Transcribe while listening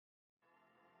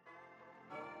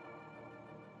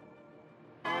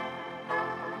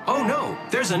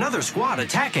There's another squad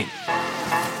attacking.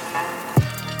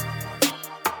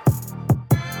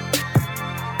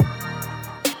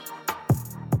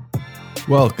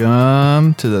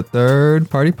 Welcome to the Third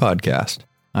Party Podcast.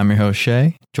 I'm your host,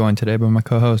 Shay, joined today by my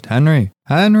co-host, Henry.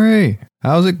 Henry,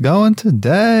 how's it going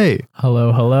today?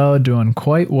 Hello. Doing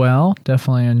quite well.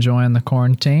 Definitely enjoying the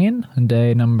quarantine.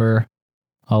 Day number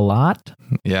a lot.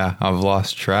 Yeah, I've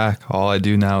lost track. All I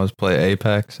do now is play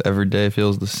Apex. Every day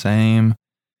feels the same,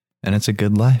 and it's a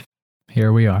good life.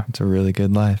 Here we are. It's a really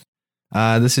good life.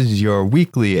 This is your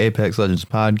weekly Apex Legends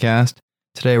podcast.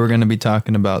 Today we're going to be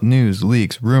talking about news,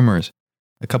 leaks, rumors,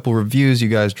 a couple reviews you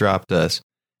guys dropped us,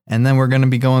 and then we're going to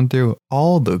be going through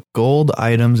all the gold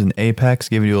items in Apex,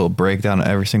 giving you a little breakdown of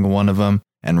every single one of them,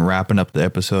 and wrapping up the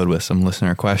episode with some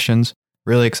listener questions.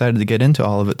 Really excited to get into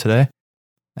all of it today.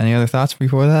 Any other thoughts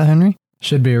before that, Henry?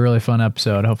 Should be a really fun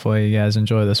episode. Hopefully you guys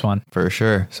enjoy this one. For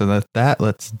sure. So with that,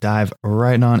 let's dive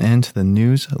right on into the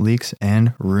news, leaks,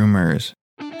 and rumors.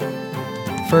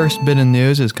 First bit of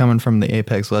news is coming from the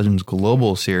Apex Legends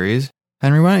Global Series.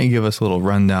 Henry, why don't you give us a little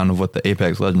rundown of what the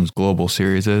Apex Legends Global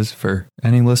Series is for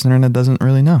any listener that doesn't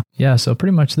really know? Yeah, so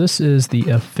pretty much this is the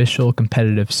official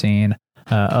competitive scene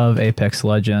of Apex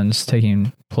Legends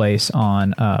taking place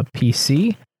on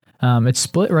PC. It's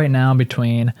split right now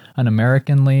between an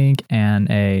American league and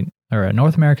a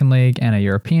North American league and a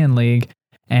European league.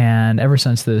 And ever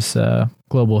since this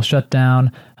global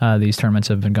shutdown, these tournaments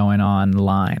have been going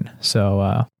online.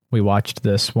 So we watched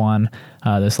this one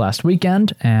this last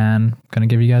weekend, and going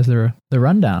to give you guys the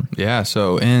rundown. Yeah,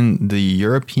 so in the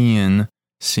European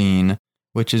scene,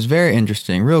 which is very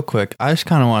interesting, real quick, I just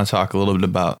kind of want to talk a little bit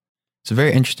about, it's a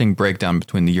very interesting breakdown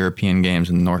between the European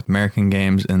games and the North American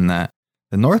games, in that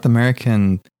the North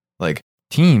American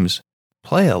teams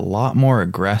play a lot more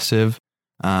aggressive.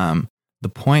 The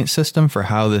point system for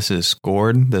how this is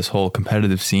scored, this whole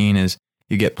competitive scene, is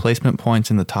you get placement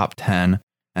points in the top 10.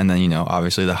 And then,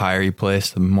 obviously the higher you place,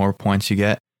 the more points you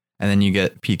get. And then you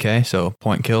get PK, so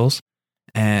point kills.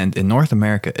 And in North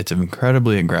America, it's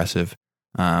incredibly aggressive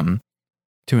to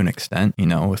an extent,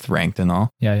 with ranked and all.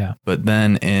 Yeah. But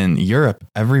then in Europe,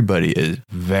 everybody is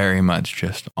very much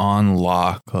just on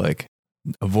lock,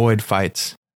 avoid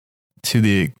fights to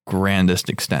the grandest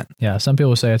extent. Yeah, some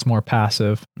people say it's more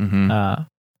passive,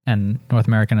 and North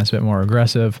American is a bit more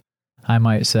aggressive. I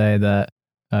might say that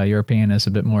European is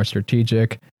a bit more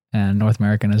strategic, and North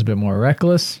American is a bit more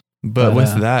reckless. But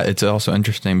with that, it's also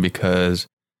interesting because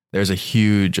there's a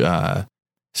huge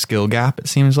skill gap, it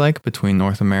seems like, between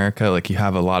North America. You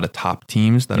have a lot of top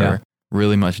teams that are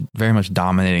really very much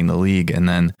dominating the league, and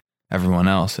then everyone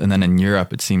else. And then in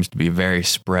Europe, it seems to be very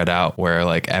spread out, where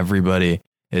everybody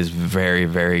is very,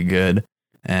 very good.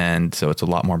 And so it's a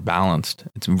lot more balanced.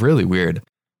 It's really weird.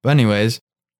 But anyways,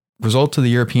 result to the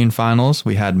European finals,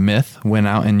 we had Myth win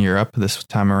out in Europe this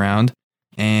time around,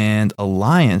 and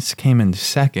Alliance came in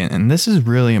second. And this is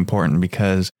really important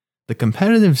because the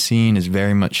competitive scene is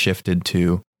very much shifted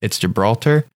to, it's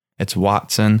Gibraltar, it's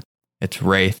Wattson, it's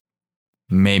Wraith,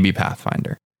 maybe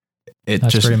Pathfinder.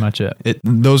 That's pretty much it.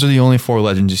 Those are the only four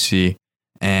legends you see.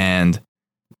 And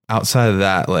outside of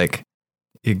that,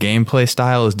 your gameplay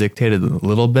style is dictated a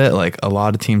little bit. A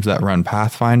lot of teams that run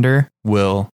Pathfinder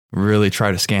will really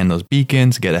try to scan those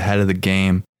beacons, get ahead of the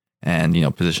game, and,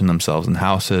 position themselves in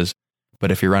houses.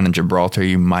 But if you're running Gibraltar,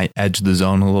 you might edge the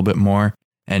zone a little bit more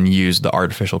and use the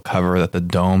artificial cover that the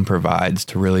dome provides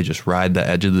to really just ride the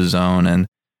edge of the zone and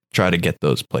try to get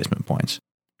those placement points.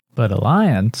 But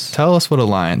Alliance... Tell us what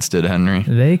Alliance did, Henry.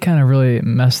 They kind of really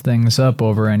messed things up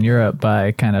over in Europe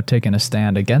by kind of taking a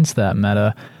stand against that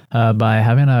meta by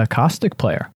having a Caustic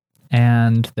player.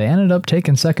 And they ended up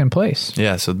taking second place.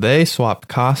 Yeah, so they swapped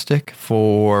Caustic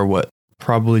for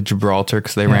probably Gibraltar,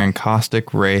 because they ran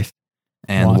Caustic, Wraith,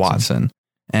 and Wattson.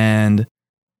 And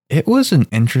it was an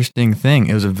interesting thing.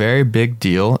 It was a very big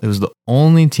deal. It was the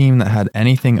only team that had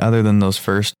anything other than those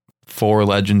first four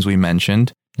legends we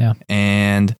mentioned. Yeah.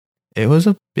 And it was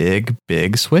a big,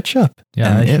 big switch up.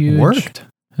 Yeah, and it worked.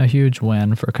 A huge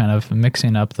win for kind of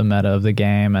mixing up the meta of the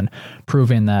game and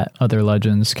proving that other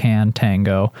legends can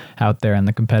tango out there in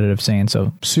the competitive scene.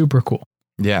 So super cool.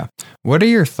 Yeah. What are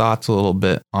your thoughts a little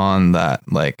bit on that?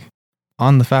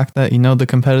 On the fact that, the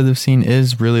competitive scene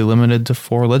is really limited to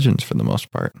four legends for the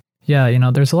most part. Yeah,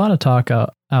 there's a lot of talk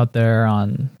out there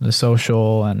on the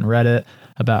social and Reddit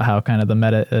about how kind of the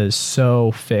meta is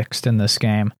so fixed in this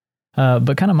game.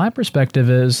 But kind of my perspective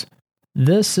is,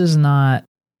 this is not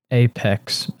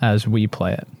Apex as we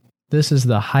play it. This is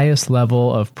the highest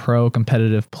level of pro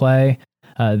competitive play.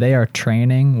 They are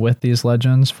training with these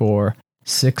legends for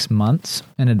 6 months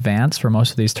in advance for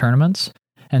most of these tournaments.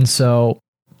 And so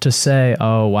to say,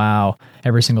 oh, wow,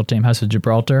 every single team has a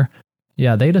Gibraltar.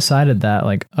 Yeah, they decided that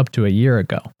like up to a year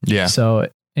ago. Yeah. So,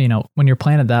 when you're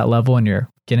playing at that level and you're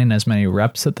getting as many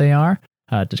reps that they are,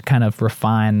 to kind of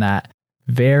refine that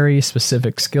very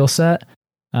specific skill set,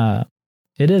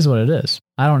 it is what it is.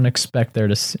 I don't expect there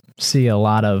to see a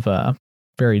lot of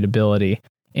variability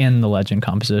in the legend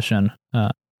composition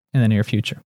in the near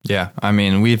future. Yeah. I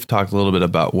mean, we've talked a little bit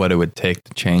about what it would take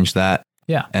to change that.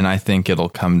 Yeah. And I think it'll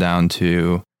come down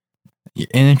to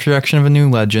an introduction of a new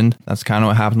legend. That's kind of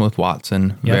what happened with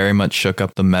Watson. Yep. Very much shook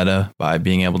up the meta by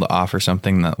being able to offer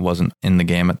something that wasn't in the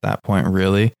game at that point,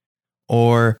 really.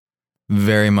 Or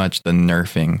very much the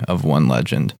nerfing of one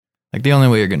legend. Like the only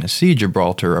way you're going to see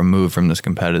Gibraltar removed from this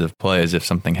competitive play is if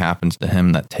something happens to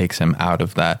him that takes him out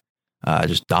of that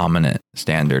just dominant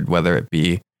standard, whether it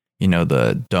be,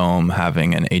 the dome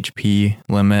having an HP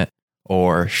limit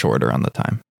or shorter on the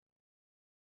time.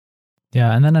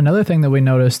 Yeah, and then another thing that we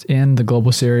noticed in the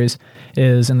Global Series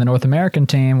is in the North American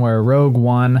team where Rogue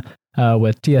won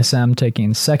with TSM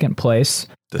taking second place.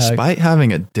 Despite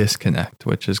having a disconnect,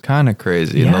 which is kind of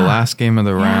crazy. Yeah. In the last game of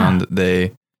the round,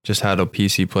 they just had a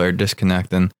PC player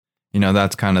disconnect. And,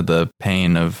 that's kind of the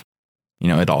pain of,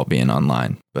 it all being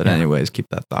online. But anyways, keep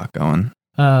that thought going.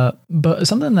 But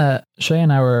something that Shay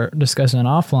and I were discussing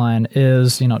offline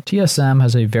is, TSM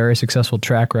has a very successful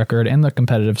track record in the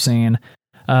competitive scene.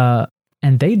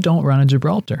 And they don't run a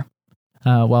Gibraltar,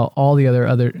 while all the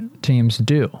other teams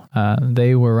do.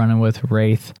 They were running with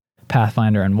Wraith,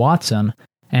 Pathfinder, and Watson,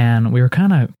 and we were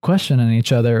kind of questioning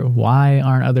each other, why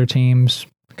aren't other teams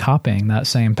copying that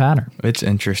same pattern? It's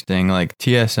interesting. Like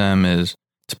TSM is,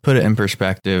 to put it in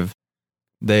perspective,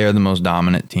 they are the most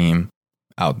dominant team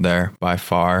out there by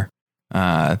far.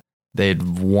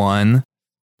 They'd won,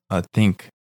 I think,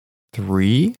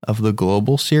 3 of the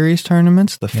Global Series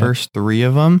tournaments, the first 3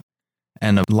 of them,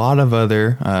 and a lot of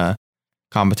other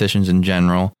competitions in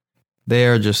general. They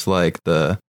are just like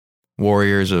the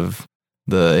warriors of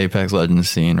the Apex Legends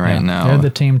scene right now. They're the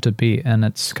team to beat, and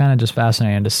it's kind of just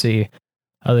fascinating to see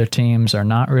other teams are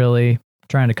not really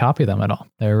trying to copy them at all.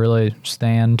 They're really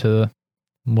staying to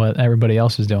what everybody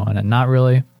else is doing and not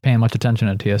really paying much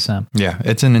attention to TSM. Yeah,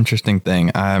 it's an interesting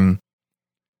thing. I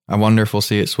wonder if we'll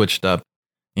see it switched up.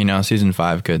 Season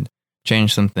 5 could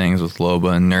change some things with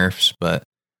Loba and nerfs, but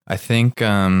I think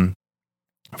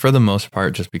for the most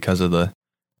part, just because of the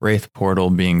Wraith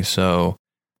portal being so,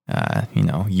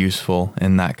 useful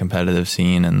in that competitive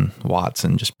scene and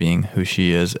Watson just being who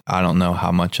she is, I don't know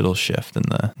how much it'll shift in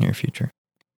the near future.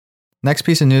 Next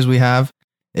piece of news we have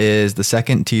is the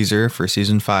second teaser for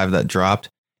Season 5 that dropped.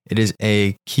 It is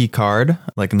a key card,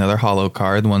 like another holo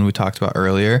card, the one we talked about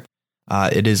earlier.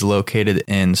 It is located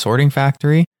in Sorting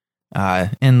Factory,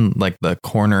 in like the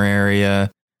corner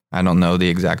area. I don't know the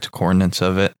exact coordinates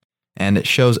of it. And it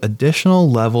shows additional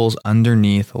levels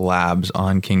underneath labs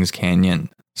on Kings Canyon.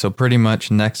 So pretty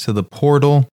much next to the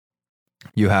portal,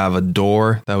 you have a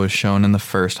door that was shown in the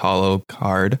first holo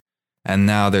card. And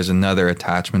now there's another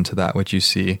attachment to that, which you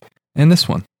see in this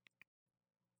one.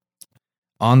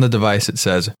 On the device, it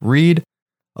says, read,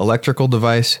 electrical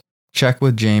device, check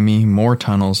with Jamie, more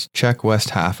tunnels, check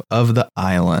west half of the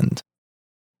island.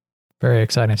 Very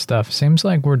exciting stuff. Seems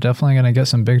like we're definitely going to get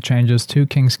some big changes to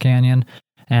Kings Canyon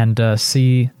and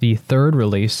see the third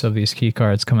release of these key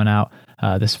cards coming out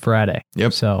this Friday.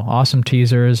 Yep. So awesome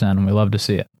teasers, and we love to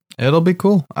see it. It'll be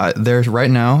cool. There's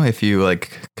right now, if you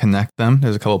connect them,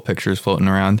 there's a couple pictures floating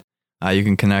around. You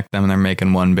can connect them and they're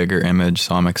making one bigger image.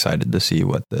 So I'm excited to see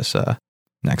what this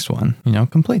next one,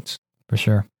 completes. For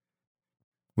sure.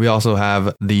 We also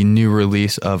have the new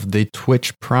release of the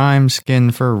Twitch Prime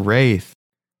skin for Wraith.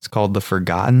 It's called The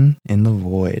Forgotten in the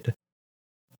Void.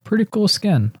 Pretty cool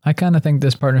skin. I kind of think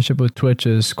this partnership with Twitch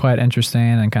is quite interesting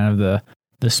and kind of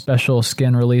the special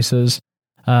skin releases.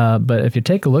 But if you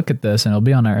take a look at this, and it'll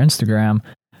be on our Instagram,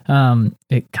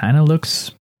 it kind of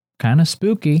looks kind of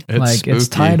spooky. It's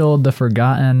titled The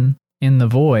Forgotten in the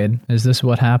Void. Is this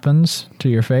what happens to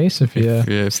your face if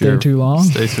you stay too long?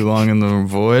 Stay too long in the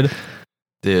void.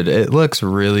 Dude, it looks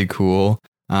really cool.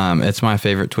 It's my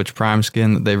favorite Twitch Prime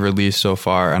skin that they've released so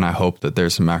far, and I hope that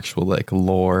there's some actual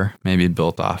lore maybe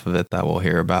built off of it that we'll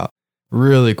hear about.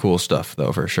 Really cool stuff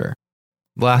though, for sure.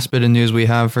 Last bit of news we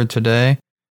have for today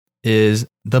is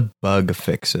the bug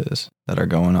fixes that are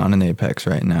going on in Apex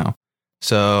right now.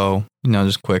 So,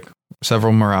 just quick,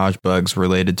 several Mirage bugs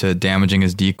related to damaging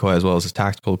his decoy as well as his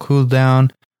tactical cooldown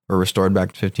were restored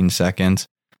back to 15 seconds.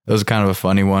 It was kind of a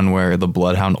funny one where the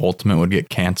Bloodhound ultimate would get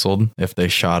canceled if they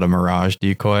shot a Mirage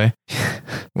decoy,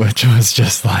 which was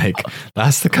just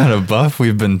that's the kind of buff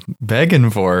we've been begging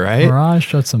for, right? Mirage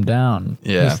shuts them down,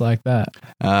 just like that.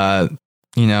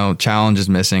 challenge is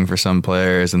missing for some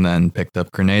players, and then picked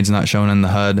up grenades not shown in the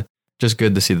HUD. Just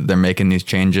good to see that they're making these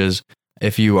changes.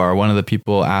 If you are one of the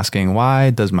people asking, why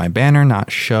does my banner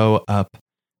not show up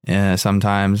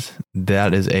sometimes,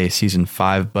 that is a Season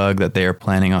 5 bug that they are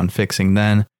planning on fixing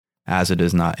then, as it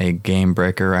is not a game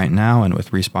breaker right now. And with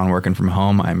Respawn working from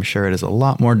home, I'm sure it is a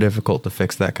lot more difficult to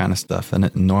fix that kind of stuff than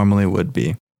it normally would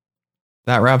be.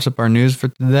 That wraps up our news for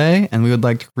today, and we would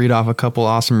like to read off a couple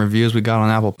awesome reviews we got on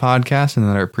Apple Podcasts and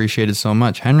that are appreciated so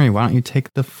much. Henry, why don't you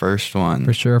take the first one?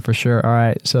 For sure. All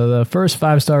right, so the first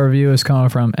 5-star review is coming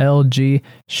from LG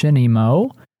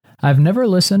Shinimo. I've never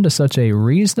listened to such a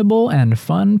reasonable and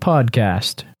fun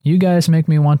podcast. You guys make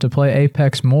me want to play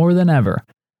Apex more than ever.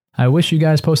 I wish you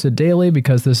guys posted daily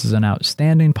because this is an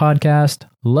outstanding podcast.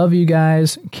 Love you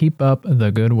guys. Keep up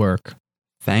the good work.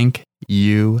 Thank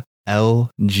you,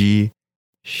 LG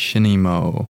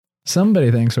Shinimo. Somebody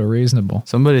thinks we're reasonable.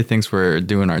 Somebody thinks we're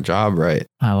doing our job right.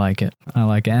 I like it.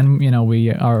 And,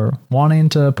 we are wanting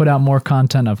to put out more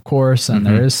content, of course, and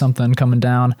there is something coming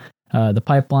down the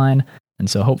pipeline. And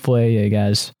so hopefully you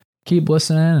guys keep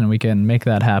listening and we can make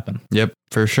that happen. Yep,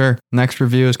 for sure. Next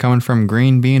review is coming from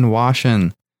Green Bean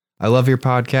Washin'. I love your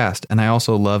podcast, and I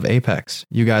also love Apex.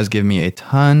 You guys give me a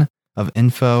ton of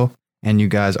info, and you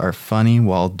guys are funny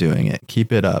while doing it.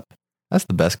 Keep it up. That's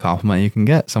the best compliment you can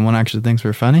get. Someone actually thinks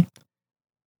we're funny.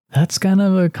 That's kind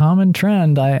of a common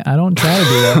trend. I don't try to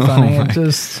be that funny. It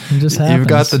just happens. You've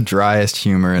got the driest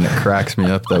humor, and it cracks me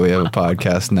up that we have a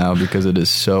podcast now because it is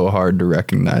so hard to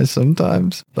recognize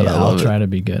sometimes. But yeah, I love I'll try to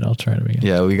be good.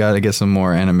 Yeah, we got to get some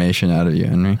more animation out of you,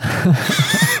 Henry.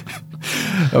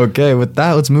 Okay, with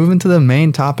that, let's move into the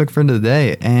main topic for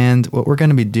today. And what we're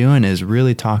going to be doing is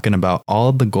really talking about all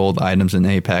of the gold items in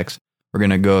Apex. We're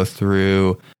going to go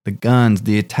through the guns,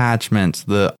 the attachments,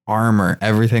 the armor,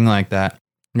 everything like that.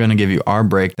 I'm going to give you our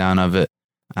breakdown of it,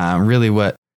 really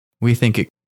what we think it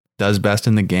does best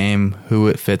in the game, who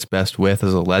it fits best with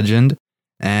as a legend,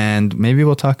 and maybe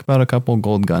we'll talk about a couple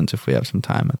gold guns if we have some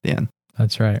time at the end.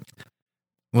 That's right.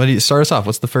 What do you start us off?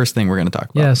 What's the first thing we're going to talk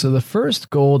about? Yeah, so the first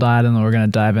gold item that we're going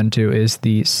to dive into is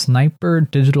the Sniper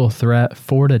Digital Threat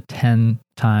 4 to 10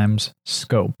 times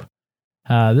scope.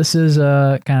 This is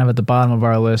kind of at the bottom of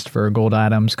our list for gold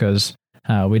items because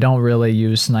we don't really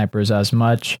use snipers as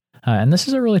much. And this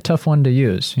is a really tough one to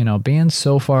use. Being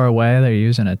so far away, they're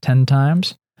using it 10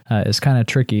 times is kind of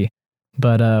tricky.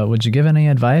 But would you give any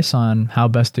advice on how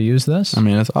best to use this? I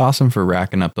mean, it's awesome for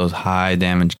racking up those high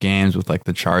damage games with like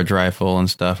the charge rifle and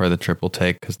stuff or the triple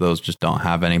take because those just don't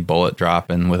have any bullet drop.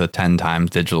 And with a 10 times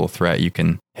digital threat, you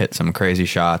can hit some crazy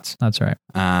shots. That's right.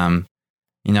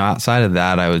 Outside of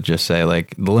that, I would just say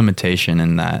like the limitation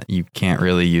in that you can't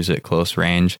really use it close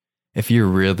range. If you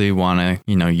really want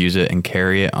to, use it and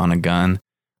carry it on a gun,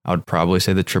 I would probably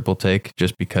say the triple take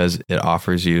just because it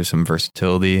offers you some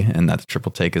versatility and that the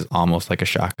triple take is almost like a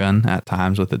shotgun at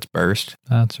times with its burst.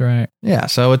 That's right. Yeah.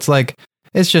 So it's like,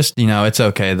 it's just, it's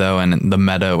okay though. And the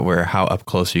meta where how up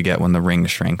close you get when the ring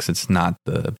shrinks, it's not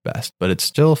the best, but it's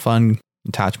still a fun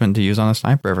attachment to use on a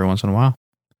sniper every once in a while.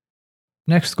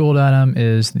 Next gold item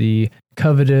is the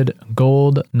coveted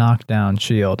gold knockdown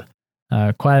shield.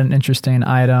 Quite an interesting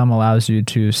item, allows you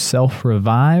to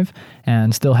self-revive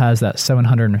and still has that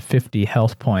 750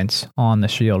 health points on the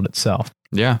shield itself.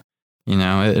 Yeah.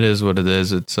 It is what it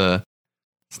is. It's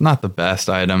not the best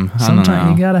item.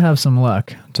 Sometimes you got to have some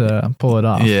luck to pull it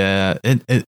off. Yeah.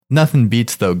 It nothing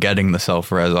beats though getting the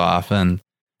self-res off and,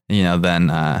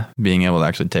 then being able to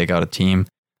actually take out a team.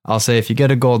 I'll say if you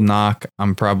get a gold knock,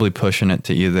 I'm probably pushing it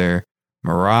to either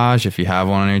Mirage, if you have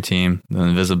one on your team, the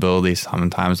invisibility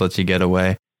sometimes lets you get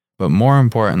away. But more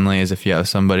importantly is if you have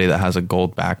somebody that has a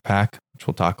gold backpack, which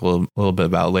we'll talk a little bit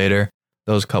about later,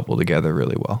 those couple together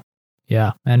really well.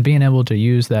 Yeah, and being able to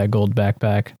use that gold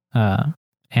backpack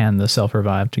and the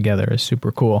self-revive together is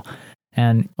super cool.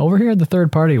 And over here at the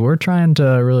third party, we're trying to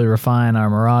really refine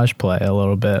our Mirage play a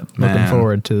little bit. Looking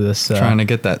forward to this. Trying to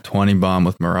get that 20 bomb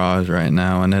with Mirage right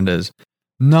now, and it is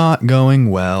not going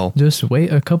well. Just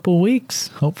wait a couple weeks.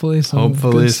 Hopefully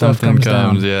something comes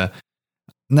down. Yeah.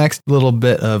 Next little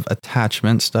bit of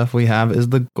attachment stuff we have is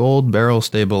the gold barrel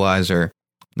stabilizer.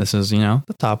 This is, the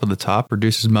top of the top.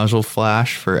 Reduces muzzle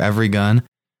flash for every gun.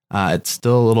 It's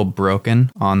still a little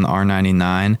broken on the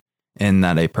R99 in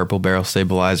that a purple barrel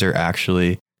stabilizer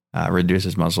actually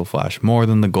reduces muzzle flash more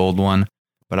than the gold one.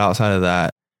 But outside of that,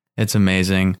 it's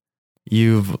amazing.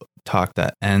 You've talked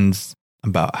at ends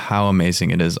about how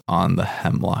amazing it is on the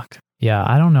Hemlock. Yeah,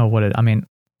 I don't know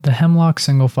the Hemlock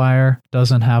single fire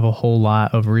doesn't have a whole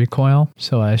lot of recoil,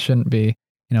 so I shouldn't be,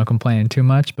 complaining too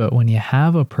much. But when you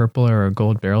have a purple or a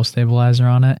gold barrel stabilizer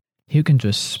on it, you can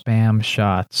just spam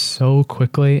shots so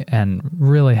quickly and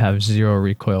really have zero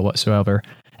recoil whatsoever.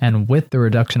 And with the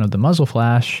reduction of the muzzle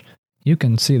flash, you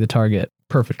can see the target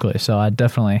perfectly. So I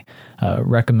definitely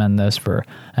recommend this for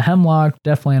a Hemlock,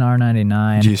 definitely an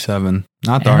R99. G7,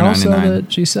 not the and R99. Also the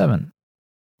G7.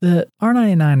 The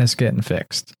R99 is getting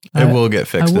fixed. It will get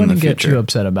fixed in the future. I wouldn't get too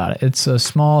upset about it. It's a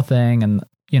small thing, and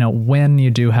when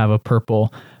you do have a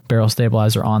purple barrel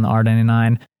stabilizer on the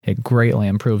R99, it greatly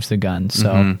improves the gun.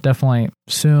 So definitely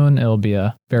soon it'll be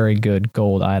a very good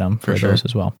gold item for those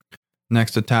as well.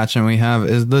 Next attachment we have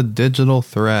is the Digital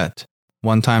Threat.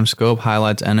 One-time scope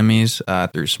highlights enemies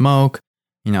through smoke,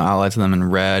 outlines them in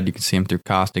red. You can see them through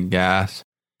caustic gas.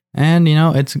 And,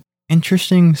 it's an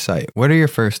interesting sight. What are your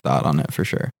first thought on it for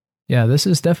sure? Yeah, this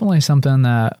is definitely something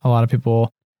that a lot of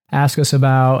people ask us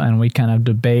about and we kind of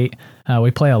debate. We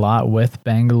play a lot with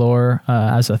Bangalore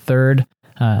as a third,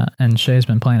 and Shay's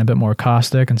been playing a bit more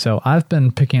caustic. And so I've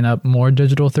been picking up more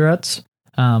digital threats,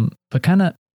 but kind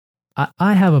of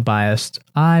I have a bias.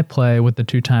 I play with the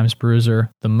 2x bruiser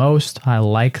the most. I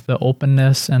like the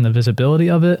openness and the visibility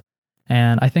of it.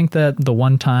 And I think that the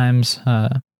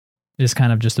 1x is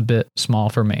kind of just a bit small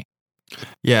for me.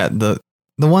 Yeah, the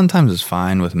 1x is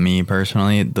fine with me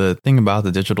personally. The thing about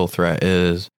the digital threat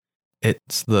is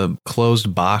it's the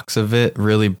closed box of it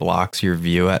really blocks your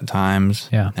view at times.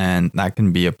 Yeah. And that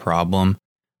can be a problem.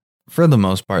 For the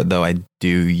most part, though, I do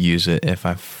use it if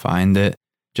I find it,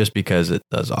 just because it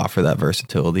does offer that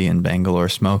versatility in Bangalore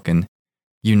smoke, and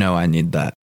I need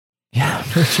that. Yeah,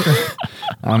 for sure.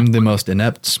 I'm the most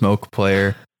inept smoke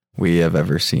player we have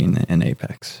ever seen in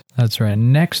Apex. That's right.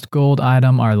 Next gold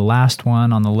item, our last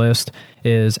one on the list,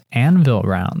 is Anvil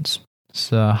rounds.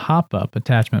 It's a hop-up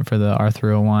attachment for the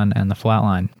R301 and the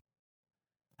Flatline.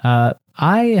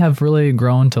 I have really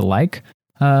grown to like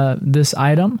this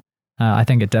item. I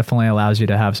think it definitely allows you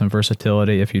to have some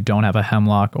versatility if you don't have a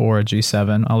Hemlock or a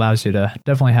G7. Allows you to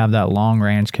definitely have that long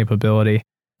range capability.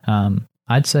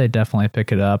 I'd say definitely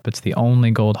pick it up. It's the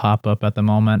only gold hop up at the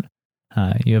moment.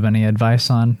 You have any advice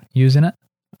on using it?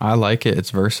 I like it. It's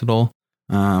versatile.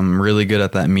 Really good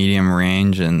at that medium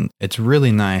range, and it's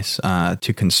really nice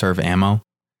to conserve ammo,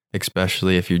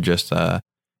 especially if you're just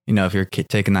if you're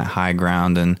taking that high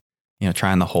ground and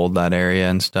trying to hold that area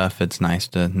and stuff. It's nice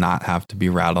to not have to be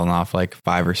rattling off like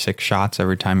 5 or 6 shots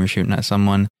every time you're shooting at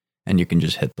someone, and you can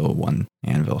just hit the one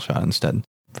anvil shot instead.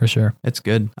 For sure. It's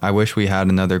good. I wish we had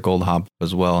another gold hop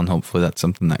as well, and hopefully that's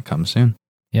something that comes soon.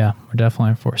 Yeah, we're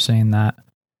definitely foreseeing that.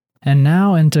 And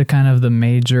now into kind of the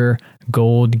major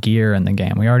gold gear in the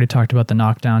game. We already talked about the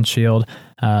knockdown shield,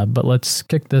 but let's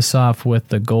kick this off with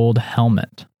the gold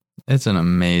helmet. It's an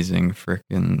amazing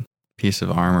freaking piece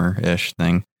of armor-ish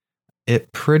thing.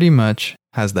 It pretty much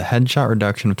has the headshot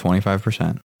reduction of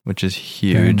 25%, which is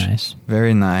huge. Very nice.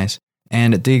 Very nice.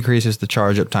 And it decreases the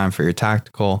charge up time for your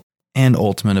tactical and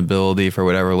ultimate ability for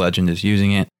whatever legend is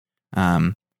using it.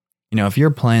 If you're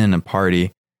playing in a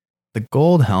party, the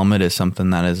gold helmet is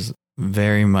something that is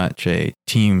very much a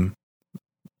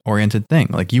team-oriented thing.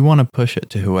 Like, you want to push it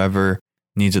to whoever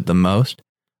needs it the most.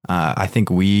 I think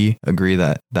we agree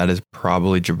that is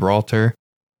probably Gibraltar,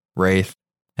 Wraith,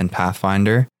 and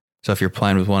Pathfinder. So if you're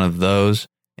playing with one of those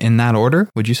in that order,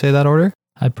 would you say that order?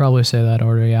 I'd probably say that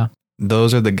order, yeah.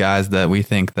 Those are the guys that we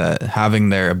think that having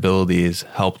their abilities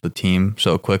help the team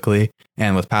so quickly.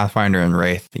 And with Pathfinder and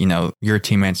Wraith, your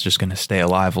teammate's just going to stay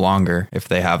alive longer if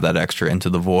they have that extra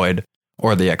Into the Void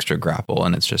or the extra grapple,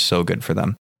 and it's just so good for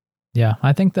them. Yeah,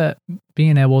 I think that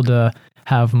being able to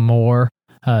have more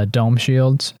dome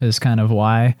shields is kind of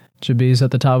why Chibi's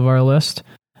at the top of our list.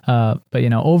 But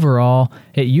overall,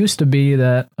 it used to be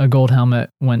that a gold helmet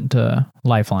went to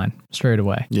Lifeline straight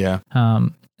away. Yeah.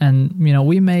 And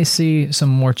we may see some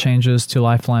more changes to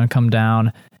Lifeline come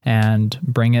down and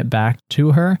bring it back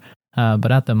to her.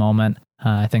 But at the moment,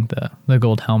 I think the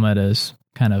gold helmet is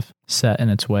kind of set in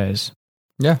its ways.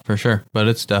 Yeah, for sure. But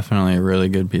it's definitely a really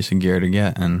good piece of gear to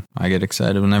get, and I get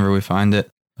excited whenever we find it.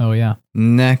 Oh, yeah.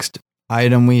 Next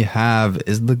item we have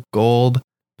is the gold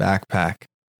backpack.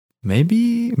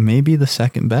 Maybe the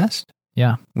second best?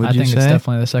 Yeah, I think it's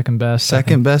definitely the second best.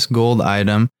 Second best gold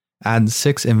item. Adds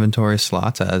 6 inventory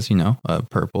slots, as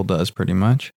purple does pretty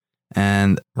much,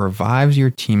 and revives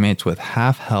your teammates with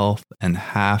half health and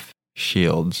half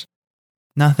shields.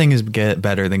 Nothing is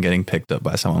better than getting picked up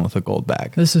by someone with a gold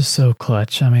bag. This is so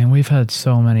clutch. I mean, we've had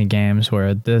so many games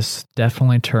where this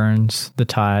definitely turns the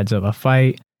tides of a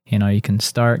fight. You can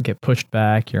start, get pushed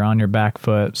back, you're on your back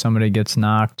foot, somebody gets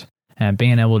knocked, and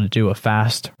being able to do a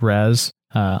fast res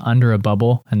under a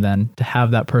bubble, and then to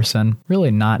have that person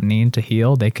really not need to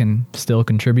heal, they can still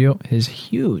contribute, is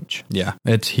huge. Yeah,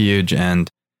 it's huge. And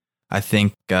I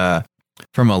think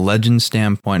from a legend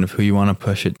standpoint of who you want to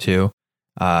push it to,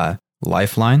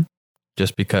 Lifeline,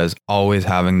 just because always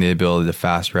having the ability to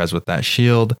fast res with that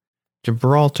shield.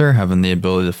 Gibraltar, having the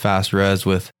ability to fast res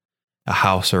with a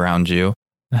house around you.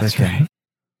 That's right.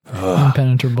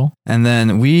 Impenetrable. And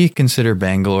then we consider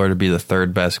Bangalore to be the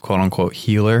third best quote unquote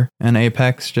healer in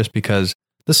Apex, just because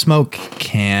the smoke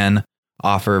can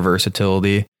offer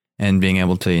versatility and being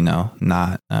able to,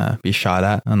 not be shot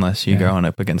at unless you're going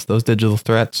up against those digital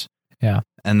threats. Yeah.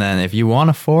 And then if you want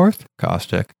a fourth,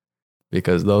 Caustic,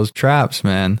 because those traps,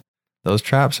 man, those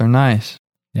traps are nice.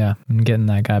 Yeah. And getting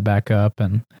that guy back up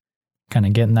and kind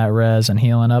of getting that res and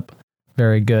healing up.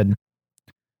 Very good.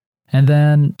 And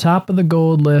then top of the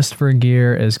gold list for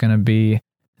gear is going to be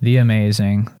the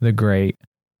amazing, the great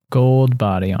gold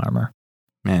body armor.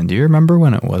 Man, do you remember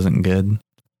when it wasn't good?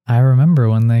 I remember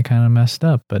when they kind of messed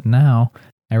up, but now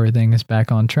everything is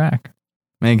back on track.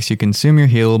 Makes you consume your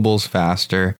healables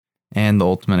faster and the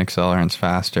ultimate accelerants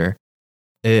faster.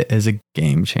 It is a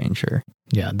game changer.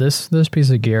 Yeah, this piece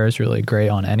of gear is really great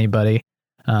on anybody.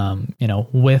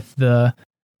 With the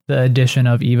addition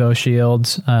of Evo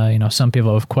shields, some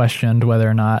people have questioned whether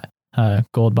or not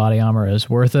gold body armor is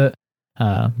worth it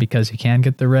because you can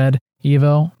get the red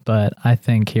Evo. But I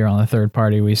think here on the third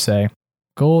party, we say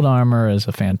gold armor is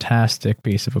a fantastic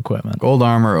piece of equipment. Gold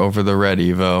armor over the red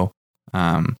Evo,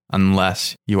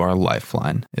 unless you are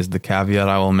Lifeline, is the caveat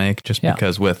I will make, just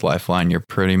because with Lifeline, you're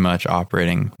pretty much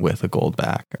operating with a gold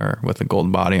back or with a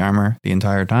gold body armor the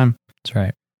entire time. That's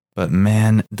right. But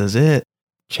man, does it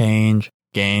change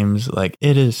games. Like,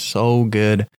 it is so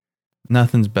good.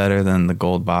 Nothing's better than the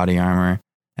gold body armor.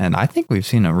 And I think we've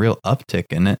seen a real uptick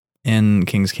in it in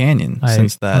Kings Canyon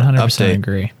since that 100% update.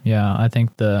 Agree. Yeah, I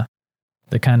think the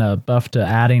kind of buff to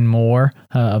adding more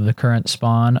of the current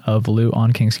spawn of loot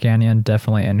on Kings Canyon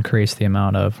definitely increased the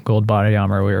amount of gold body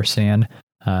armor we were seeing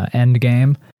end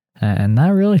game. And that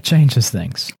really changes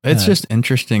things. It's just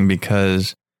interesting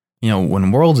because,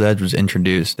 when World's Edge was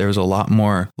introduced, there was a lot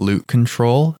more loot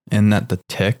control in that the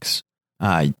ticks,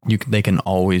 they can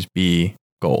always be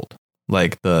gold.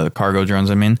 Like the cargo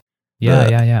drones, I mean.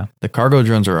 Yeah. The cargo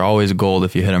drones are always gold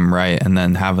if you hit them right. And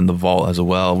then having the vault as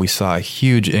well, we saw a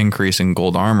huge increase in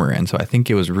gold armor. And so I think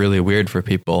it was really weird for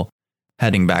people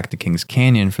heading back to Kings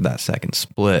Canyon for that second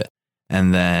split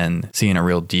and then seeing a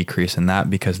real decrease in that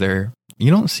because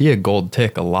you don't see a gold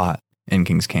tick a lot in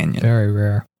Kings Canyon. Very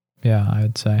rare. Yeah, I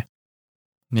would say.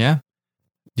 Yeah.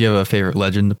 Do you have a favorite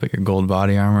legend to put your gold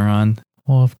body armor on?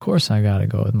 Well, of course I got to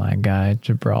go with my guy,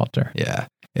 Gibraltar. Yeah.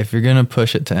 If you're going to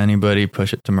push it to anybody,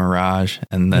 push it to Mirage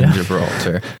and then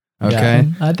Gibraltar. Okay.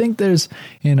 Yeah, I think there's,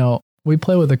 we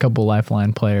play with a couple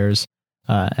Lifeline players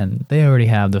and they already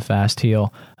have the fast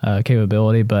heal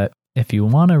capability. But if you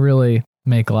want to really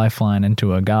make Lifeline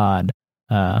into a god,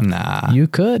 you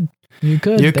could. You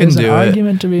could. There's an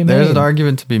argument to be made. There's an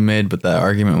argument to be made, but that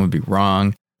argument would be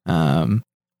wrong.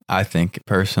 I think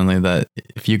personally that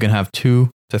if you can have 2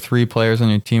 to 3 players on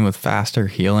your team with faster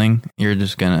healing, you're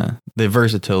just the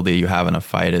versatility you have in a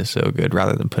fight is so good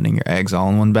rather than putting your eggs all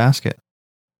in one basket.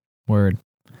 Word.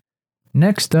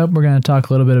 Next up, we're going to talk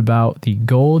a little bit about the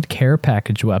gold care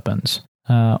package weapons.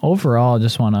 Overall, I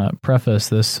just want to preface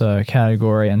this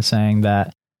category in saying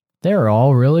that they're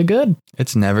all really good.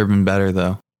 It's never been better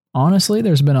though. Honestly,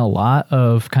 there's been a lot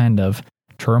of kind of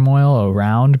turmoil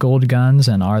around gold guns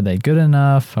and are they good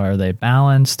enough? Are they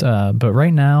balanced? But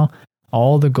right now,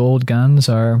 all the gold guns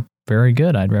are very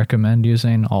good. I'd recommend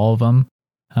using all of them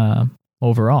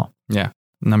overall. Yeah.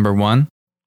 Number 1,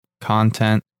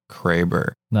 Content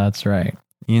Kraber. That's right.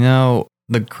 The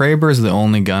Kraber is the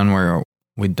only gun where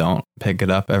we don't pick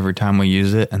it up every time we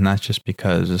use it. And that's just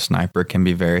because a sniper can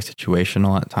be very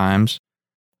situational at times.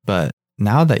 But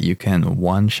now that you can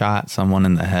one-shot someone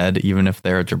in the head, even if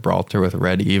they're a Gibraltar with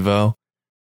red Evo,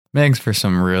 makes for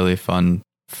some really fun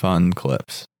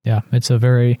clips. Yeah, it's a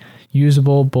very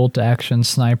usable bolt-action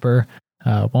sniper.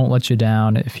 Won't let you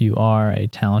down if you are a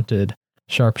talented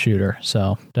sharpshooter.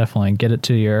 So definitely get it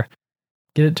to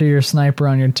your sniper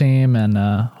on your team, and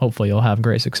hopefully you'll have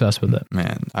great success with it.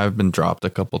 Man, I've been dropped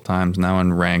a couple times now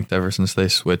in ranked ever since they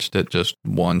switched it, just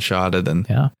one-shotted,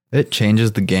 and it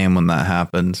changes the game when that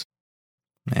happens.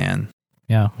 Man.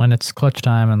 Yeah, when it's clutch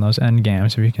time in those end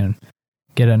games, if you can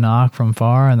get a knock from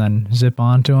far and then zip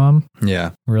onto them.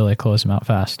 Yeah. Really close them out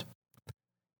fast.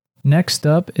 Next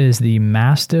up is the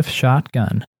Mastiff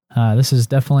shotgun. This is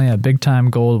definitely a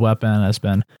big-time gold weapon that's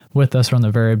been with us from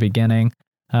the very beginning.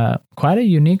 Quite a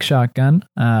unique shotgun,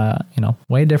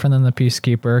 way different than the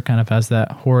Peacekeeper, kind of has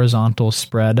that horizontal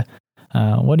spread.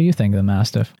 What do you think of the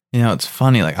Mastiff? It's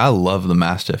funny, I love the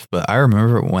Mastiff, but I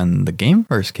remember when the game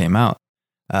first came out,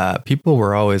 people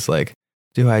were always like,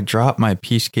 do I drop my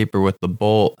Peacekeeper with the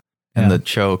bolt and the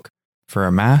choke for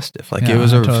a Mastiff? Like it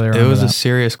was a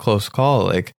serious close call.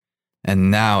 Like,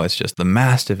 and now it's just the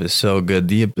Mastiff is so good.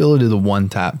 The ability to one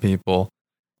tap people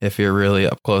if you're really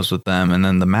up close with them. And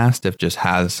then the Mastiff just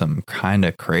has some kind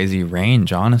of crazy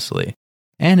range, honestly.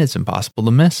 And it's impossible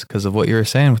to miss because of what you were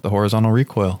saying with the horizontal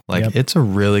recoil. Like it's a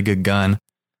really good gun.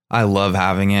 I love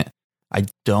having it. I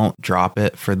don't drop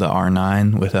it for the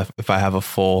R9 if I have a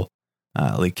full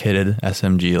like kitted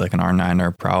SMG like an R9 or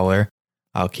a Prowler.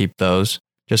 I'll keep those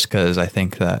just because I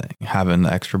think that having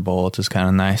the extra bullets is kind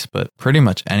of nice. But pretty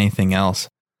much anything else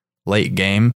late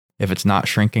game, if it's not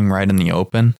shrinking right in the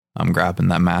open, I'm grabbing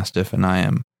that Mastiff and I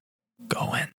am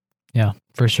going. Yeah,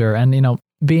 for sure. And,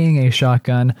 being a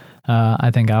shotgun,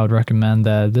 I think I would recommend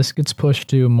that this gets pushed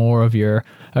to more of your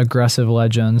aggressive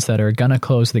legends that are going to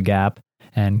close the gap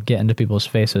and get into people's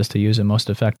faces to use it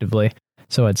most effectively.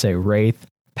 So I'd say Wraith,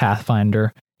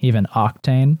 Pathfinder, even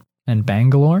Octane and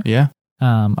Bangalore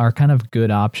are kind of good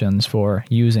options for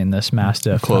using this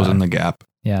Mastiff. Closing the gap.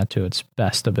 Yeah, to its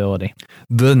best ability.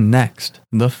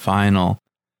 The final,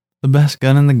 the best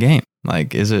gun in the game.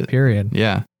 Like, is it? Period.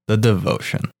 Yeah, the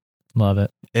Devotion. Love it.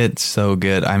 It's so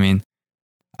good. I mean,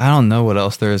 I don't know what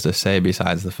else there is to say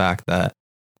besides the fact that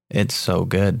it's so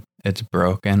good. It's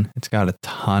broken. It's got a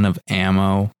ton of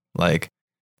ammo. Like,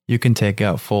 you can take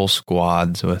out full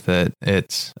squads with it.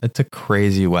 It's a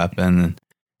crazy weapon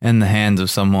in the hands of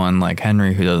someone like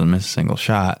Henry who doesn't miss a single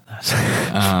shot.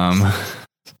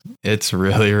 It's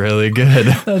really, really good.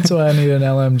 That's why I need an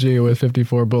LMG with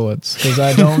 54 bullets because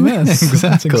I don't miss. Exactly.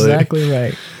 That's exactly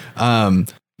right.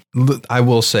 I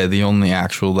will say the only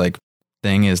actual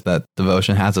thing is that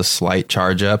Devotion has a slight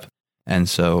charge up. And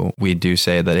so we do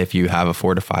say that if you have a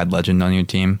fortified legend on your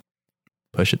team,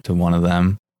 push it to one of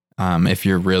them. If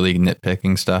you're really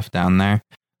nitpicking stuff down there,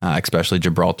 especially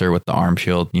Gibraltar with the arm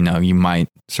shield, you might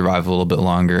survive a little bit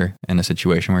longer in a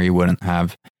situation where you wouldn't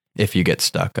have if you get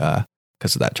stuck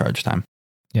because of that charge time.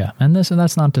 Yeah, and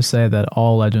that's not to say that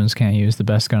all legends can't use the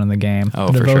best gun in the game. Oh,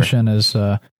 Devotion is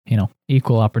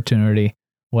equal opportunity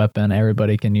weapon.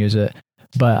 Everybody can use it.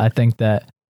 But I think that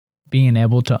being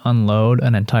able to unload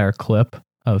an entire clip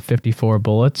of 54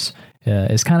 bullets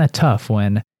is kind of tough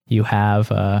when you have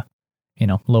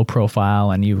low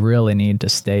profile and you really need to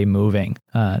stay moving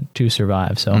to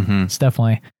survive. So it's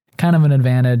definitely kind of an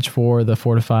advantage for the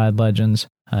fortified legends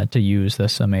to use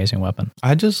this amazing weapon.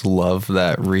 I just love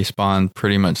that Respawn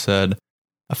pretty much said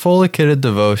a fully kitted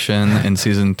Devotion in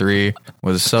season 3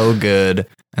 was so good.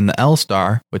 And the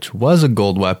L-Star, which was a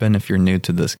gold weapon if you're new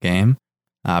to this game,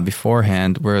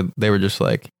 beforehand, where they were just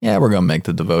like, yeah, we're going to make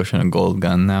the Devotion a gold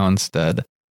gun now instead.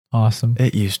 Awesome.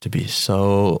 It used to be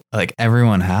so,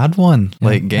 everyone had one.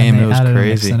 Late game, it was crazy.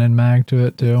 An extended mag to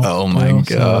it too. Oh my gosh.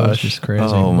 So it's just crazy.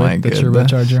 Oh my goodness. The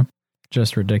turbocharger,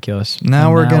 just ridiculous.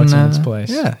 Now we're going to... to... its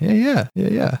place.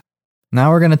 Yeah.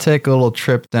 Now we're going to take a little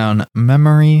trip down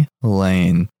memory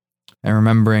lane and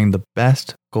remembering the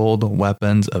best gold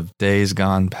weapons of days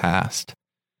gone past.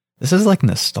 This is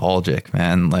nostalgic,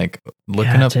 man.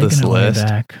 Looking up this list.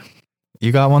 Back.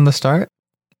 You got one to start?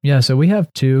 Yeah, so we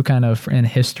have two kind of in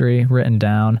history written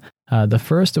down. The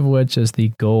first of which is the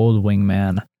gold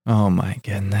wingman. Oh my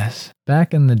goodness.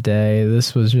 Back in the day,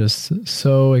 this was just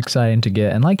so exciting to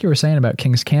get. And like you were saying about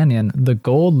Kings Canyon, the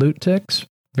gold loot ticks,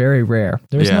 very rare.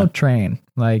 There's no train.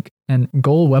 And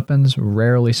gold weapons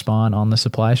rarely spawn on the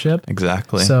supply ship.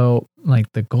 Exactly. So,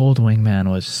 the gold wingman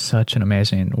was such an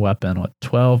amazing weapon with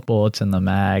 12 bullets in the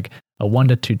mag, a 1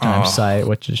 to 2 times sight,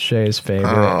 which is Shay's favorite.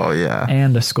 Oh, yeah.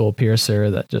 And a skull piercer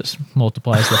that just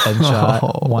multiplies the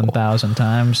headshot 1,000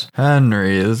 times.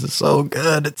 Henry, this is so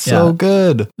good. It's so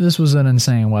good. This was an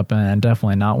insane weapon and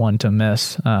definitely not one to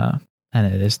miss. And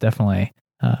it is definitely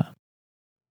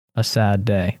a sad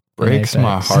day. Breaks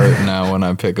my heart now when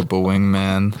I pick up a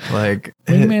wingman.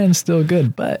 Wingman's still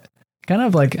good, but kind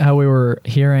of like how we were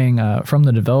hearing from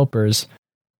the developers,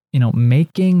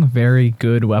 making very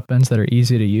good weapons that are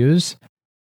easy to use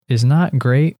is not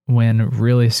great when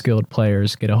really skilled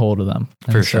players get a hold of them.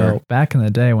 And For sure. So back in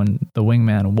the day when the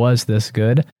wingman was this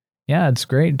good, yeah, it's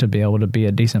great to be able to be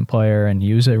a decent player and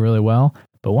use it really well.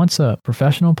 But once a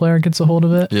professional player gets a hold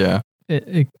of it,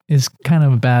 it is kind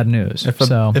of bad news.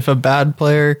 If a bad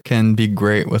player can be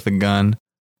great with a gun,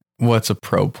 what's a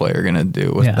pro player going to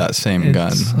do with that same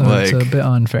gun? It's a bit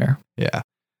unfair. Yeah.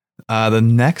 The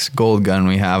next gold gun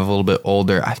we have, a little bit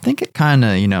older, I think it kind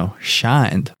of,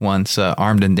 shined once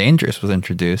Armed and Dangerous was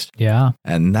introduced. Yeah.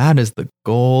 And that is the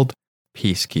gold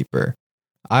Peacekeeper.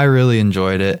 I really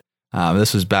enjoyed it.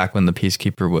 This was back when the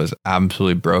Peacekeeper was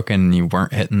absolutely broken and you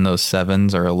weren't hitting those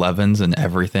 7s or 11s and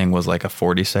everything was like a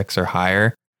 46 or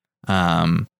higher.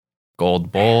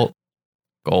 Gold bolt,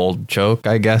 gold choke,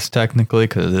 I guess technically,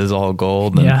 because it is all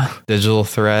gold. And Yeah. digital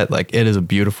threat, like it is a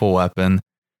beautiful weapon.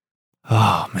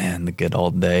 Oh man, the good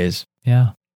old days.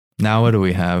 Yeah. Now what do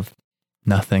we have?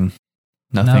 Nothing.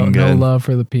 No, Nothing no good. love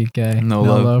for the PK. No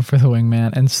No love. love for the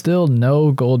Wingman, and still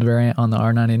no gold variant on the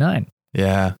R99.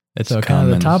 Yeah, it's So kind of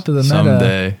coming the top of the meta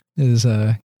someday. is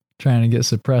trying to get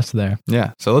suppressed there.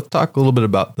 Yeah, so let's talk a little bit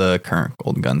about the current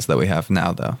gold guns that we have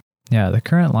now, though. Yeah, the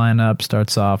current lineup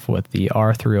starts off with the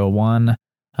R301.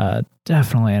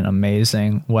 Definitely an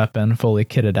amazing weapon, fully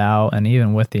kitted out, and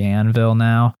even with the anvil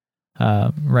now.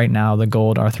 Right now, the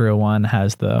gold R301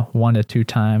 has the 1 to 2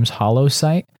 times hollow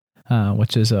sight,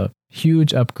 which is a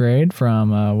huge upgrade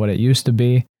from what it used to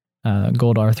be.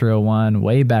 Gold R301,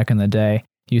 way back in the day,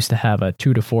 used to have a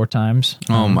 2 to 4 times.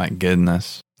 Oh my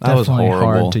goodness. That was Definitely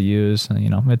horrible. hard to use.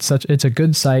 And, it's a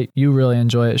good sight. You really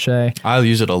enjoy it, Shay. I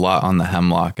use it a lot on the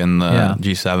Hemlock and the Yeah.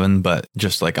 G7, but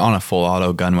just like on a full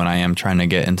auto gun when I am trying to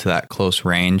get into that close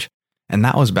range. And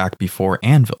that was back before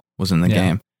Anvil was in the Yeah.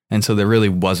 game. And so there really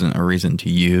wasn't a reason to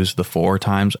use the 4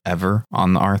 times ever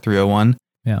on the R301.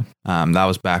 Yeah. That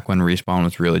was back when Respawn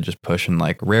was really just pushing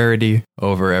like rarity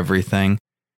over everything.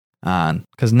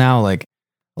 Because now like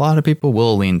a lot of people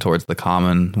will lean towards the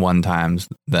common 1 times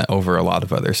that over a lot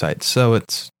of other sites. So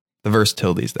it's the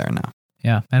versatility's there now.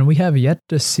 Yeah, and we have yet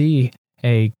to see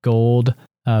a gold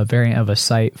variant of a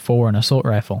sight for an assault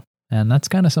rifle. And that's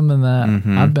kind of something that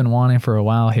Mhm. I've been wanting for a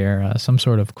while here. Some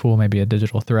sort of cool, maybe a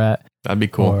digital threat That'd be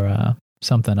cool. or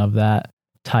something of that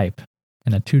type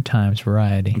in a 2 times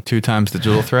variety. 2 times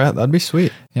digital threat. That'd be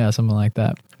sweet. Yeah, something like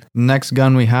that. Next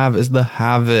gun we have is the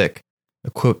Havoc,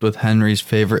 equipped with Henry's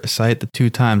favorite sight, the 2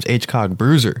 times HCOG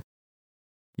Bruiser.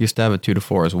 Used to have a 2 to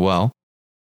 4 as well,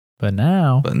 But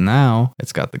now, but now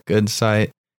it's got the good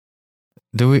sight.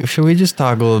 Should we just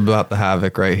talk a little about the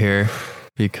Havoc right here?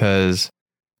 Because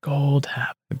gold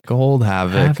Havoc. the gold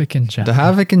Havoc, Havoc in general. the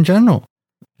Havoc in general.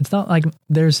 It's not like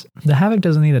the Havoc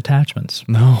doesn't need attachments.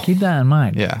 No. Keep that in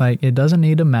mind. Yeah. Like it doesn't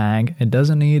need a mag. It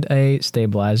doesn't need a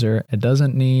stabilizer. It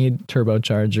doesn't need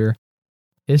turbocharger.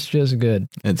 It's just good.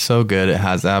 It's so good. It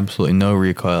has absolutely no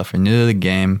recoil. If you're new to the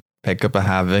game, pick up a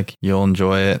Havoc. You'll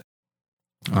enjoy it.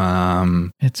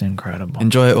 It's incredible.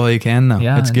 Enjoy it while you can, though.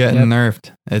 Yeah, It's getting yep.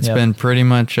 nerfed. It's Yep. been pretty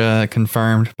much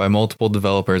confirmed by multiple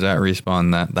developers at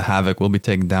Respawn that the Havoc will be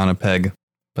taken down a peg,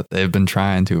 but they've been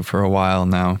trying to for a while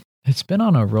now. It's been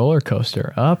on a roller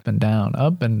coaster, up and down,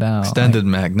 up and down. Extended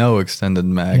mag, no extended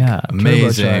mag. Yeah,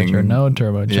 Amazing. turbocharger, no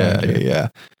turbocharger. Yeah.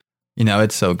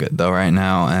 It's so good though right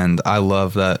now, and I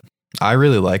love that. I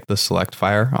really like the select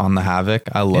fire on the Havoc.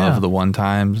 I love Yeah. the 1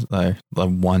 times, the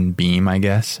 1 beam, I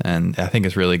guess, and I think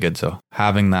it's really good. So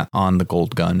having that on the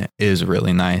gold gun is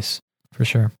really nice. For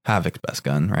sure. Havoc's best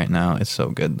gun right now. It's so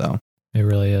good though. It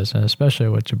really is, and especially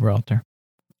with Gibraltar.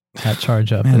 That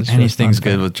charge up Man, is just anything's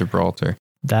unfair. good with Gibraltar.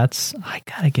 I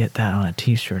gotta get that on a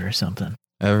t-shirt or something.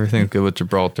 Everything's good with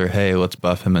Gibraltar. Hey, let's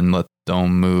buff him and let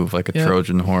Dome move like a Yep.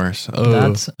 Trojan horse.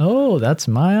 Oh, That's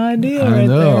my idea I right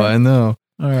know, there. I know.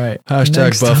 All right. Hashtag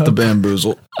Next buff the up-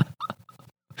 bamboozle.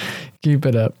 Keep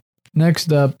it up.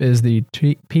 Next up is the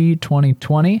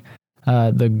P2020.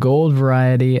 The gold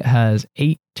variety has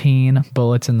 18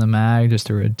 bullets in the mag, just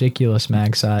a ridiculous mag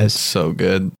It's size so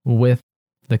good. with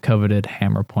the coveted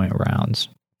hammer point rounds.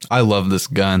 I love this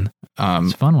gun.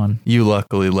 It's a fun one. You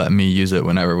luckily let me use it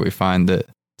whenever we find it.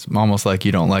 It's almost like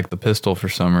you don't like the pistol for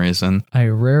some reason. I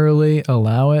rarely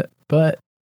allow it, but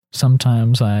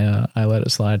sometimes I let it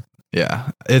slide. Yeah,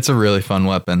 it's a really fun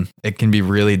weapon. It can be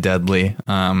really deadly.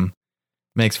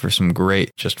 Makes for some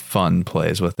great, just fun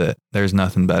plays with it. There's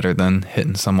nothing better than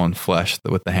hitting someone flesh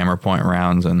with the hammer point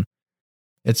rounds, and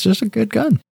it's just a good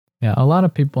gun. Yeah, a lot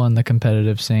of people in the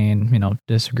competitive scene,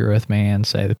 disagree with me and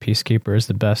say the Peacekeeper is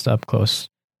the best up close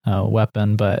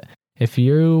weapon. But if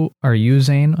you are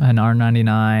using an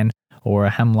R99 or a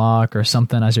Hemlock or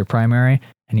something as your primary,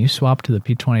 and you swap to the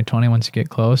P2020 once you get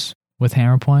close with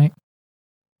hammer point,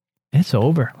 it's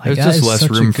over. There's that just is less such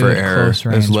a room for good error. close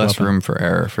There's range less weapon. room for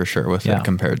error for sure with Yeah. it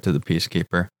compared to the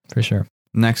Peacekeeper. For sure.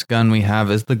 Next gun we have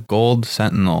is the Gold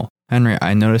Sentinel. Henry,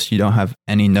 I noticed you don't have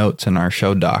any notes in our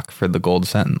show doc for the Gold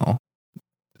Sentinel.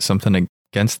 Something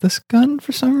against this gun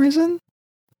for some reason?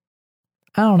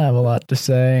 I don't have a lot to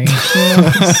say.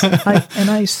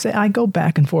 I go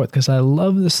back and forth because I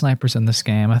love the snipers in this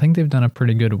game. I think they've done a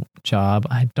pretty good job.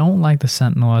 I don't like the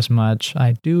Sentinel as much.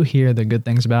 I do hear the good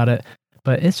things about it,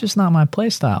 but it's just not my play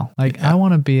style. I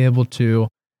want to be able to,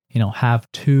 have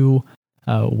 2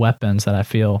 weapons that I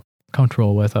feel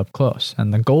comfortable with up close.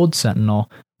 And the Gold Sentinel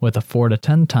with a 4 to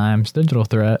 10 times digital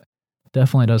threat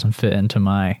definitely doesn't fit into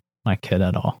my kit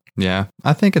at all. Yeah,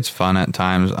 I think it's fun at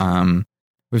times.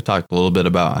 We've talked a little bit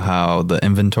about how the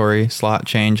inventory slot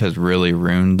change has really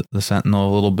ruined the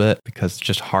Sentinel a little bit because it's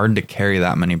just hard to carry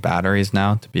that many batteries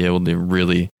now to be able to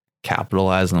really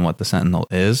capitalize on what the Sentinel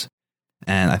is.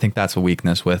 And I think that's a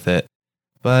weakness with it.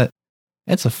 But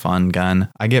it's a fun gun.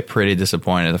 I get pretty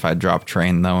disappointed if I drop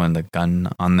Train, though, and the gun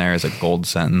on there is a gold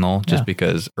Sentinel, just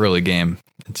because early game,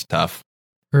 it's tough.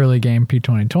 Early game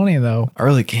P2020, though.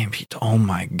 Early game oh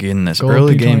my goodness. Gold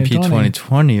Early game P2020.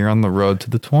 P2020, you're on the road to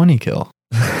the 20 kill.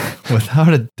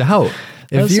 Without a doubt.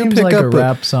 That seems like a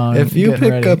rap song. If you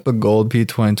pick up a gold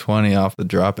P2020 off the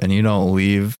drop and you don't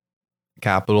leave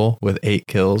Capital with 8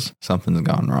 kills, something's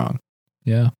gone wrong.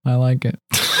 Yeah, I like it.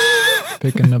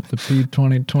 Picking up the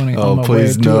P2020. Oh,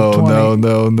 please,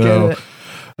 no.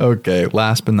 Okay,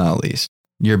 last but not least,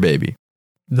 your baby.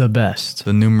 The best.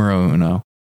 The numero uno.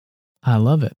 I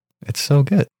love it. It's so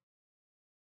good.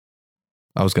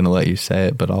 I was going to let you say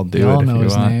it, but I'll do Y'all it if know you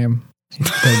his want. name.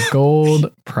 The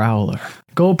Gold Prowler.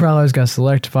 Gold Prowler's got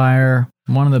select fire.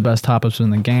 One of the best top-ups in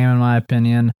the game, in my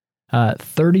opinion.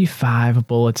 35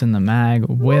 bullets in the mag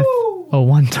with a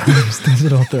 1x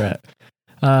digital threat.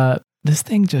 This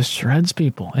thing just shreds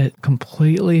people. It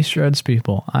completely shreds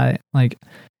people.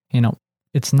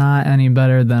 It's not any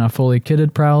better than a fully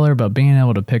kitted Prowler, but being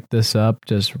able to pick this up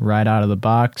just right out of the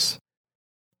box,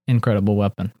 incredible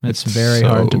weapon. It's very so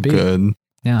hard to beat. Good.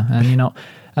 Yeah, and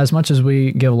as much as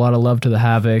we give a lot of love to the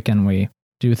Havoc and we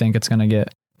do think it's going to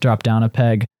get dropped down a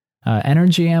peg,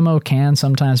 energy ammo can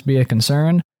sometimes be a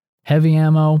concern. Heavy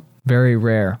ammo, very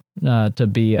rare to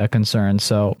be a concern.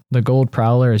 So the Gold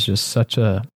Prowler is just such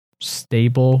a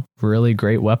stable, really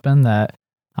great weapon that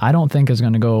I don't think is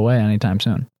going to go away anytime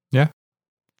soon. Yeah,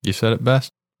 you said it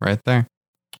best right there.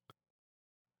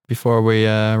 Before we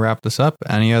wrap this up,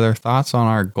 any other thoughts on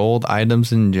our gold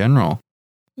items in general?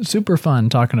 Super fun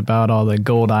talking about all the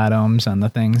gold items and the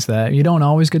things that you don't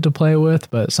always get to play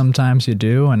with, but sometimes you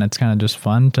do, and it's kind of just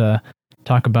fun to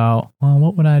talk about, well,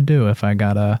 what would I do if I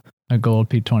got a gold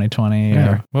P2020? Yeah.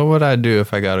 Or What would I do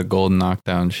if I got a gold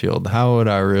knockdown shield? How would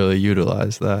I really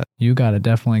utilize that? you got to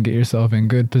definitely get yourself in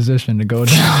good position to go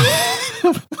down.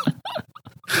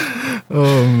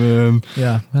 Oh, man.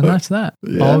 Yeah, and that's that.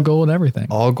 Yeah. All gold everything.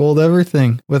 All gold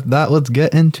everything. With that, let's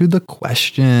get into the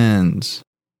questions.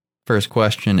 First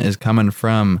question is coming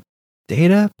from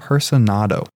Data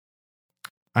Personado.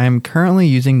 I am currently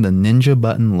using the Ninja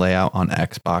button layout on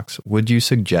Xbox. Would you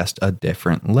suggest a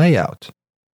different layout?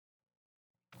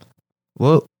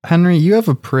 Well, Henry, you have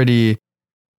I'm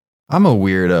a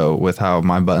weirdo with how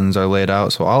my buttons are laid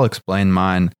out, so I'll explain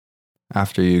mine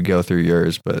after you go through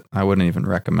yours, but I wouldn't even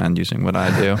recommend using what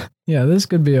I do. Yeah, this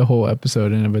could be a whole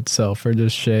episode in of itself for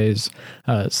just Shay's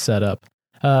setup.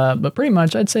 But pretty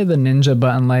much, I'd say the Ninja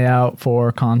button layout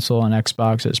for console and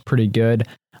Xbox is pretty good.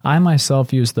 I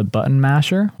myself use the button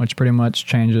masher, which pretty much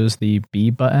changes the B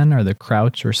button or the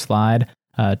crouch or slide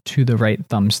to the right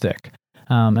thumbstick.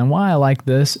 And why I like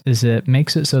this is it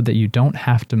makes it so that you don't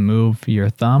have to move your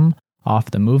thumb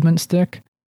off the movement stick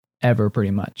ever,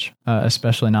 pretty much,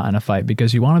 especially not in a fight,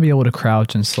 because you want to be able to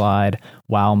crouch and slide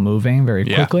while moving very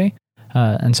quickly.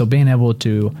 And so being able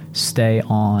to stay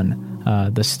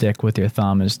on the stick with your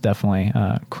thumb is definitely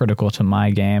critical to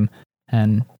my game.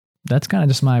 And that's kind of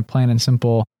just my plain and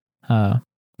simple And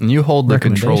you hold the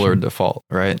controller default,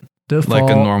 right? Default,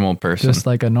 like a normal person. Just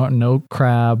like a no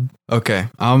crab. Okay,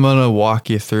 I'm going to walk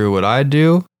you through what I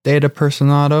do, Data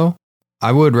Personado.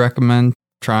 I would recommend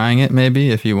trying it maybe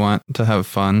if you want to have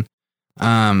fun.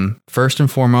 First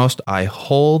and foremost, I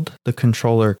hold the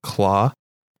controller claw.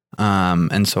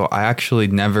 And so I actually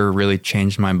never really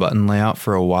changed my button layout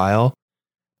for a while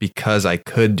because I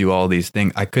could do all these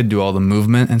things. I could do all the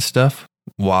movement and stuff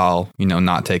while,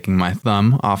 not taking my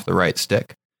thumb off the right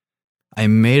stick. I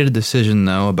made a decision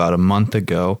though about a month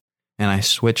ago and I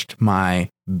switched my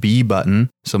B button,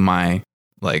 so my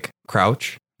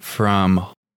crouch, from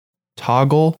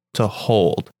toggle to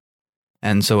hold.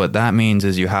 And so what that means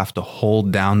is you have to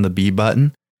hold down the B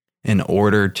button in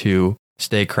order to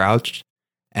stay crouched.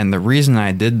 And the reason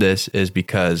I did this is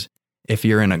because if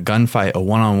you're in a gunfight, a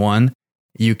one-on-one,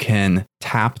 you can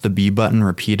tap the B button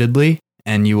repeatedly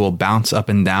and you will bounce up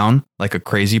and down like a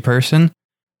crazy person,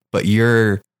 but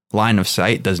your line of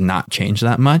sight does not change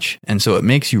that much. And so it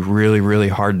makes you really, really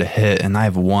hard to hit. And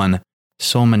I've won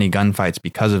so many gunfights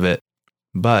because of it.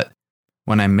 But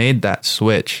when I made that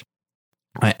switch,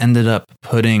 I ended up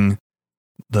putting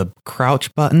the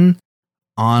crouch button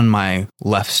on my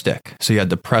left stick. So you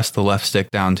had to press the left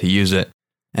stick down to use it.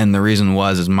 And the reason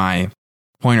is my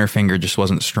pointer finger just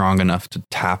wasn't strong enough to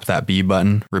tap that B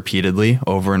button repeatedly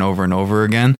over and over and over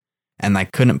again. And I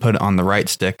couldn't put it on the right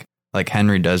stick like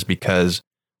Henry does, because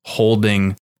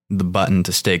holding the button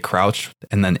to stay crouched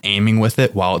and then aiming with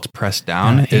it while it's pressed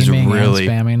down is really,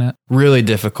 spamming it. really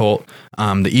difficult.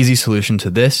 The easy solution to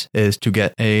this is to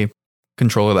get a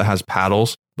controller that has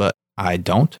paddles, but I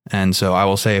don't. And so I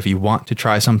will say, if you want to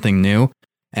try something new,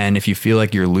 and if you feel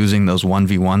like you're losing those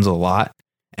 1v1s a lot,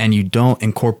 and you don't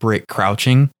incorporate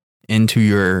crouching into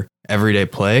your everyday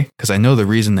play, because I know the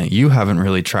reason that you haven't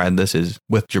really tried this is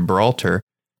with Gibraltar,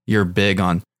 you're big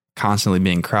on constantly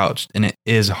being crouched, and it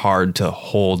is hard to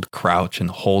hold crouch and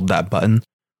hold that button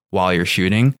while you're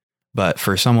shooting. But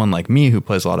for someone like me who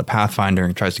plays a lot of Pathfinder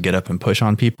and tries to get up and push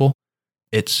on people,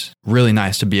 it's really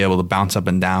nice to be able to bounce up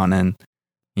and down and,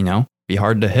 you know, be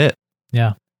hard to hit.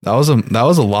 Yeah. That was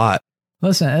a lot.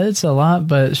 Listen, it's a lot,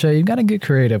 but Shay, you got to get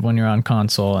creative when you're on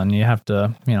console, and you have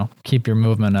to, you know, keep your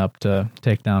movement up to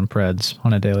take down Preds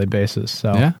on a daily basis.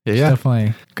 So it's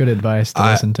definitely good advice to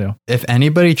listen to. If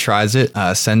anybody tries it,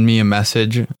 send me a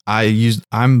message.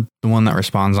 I'm the one that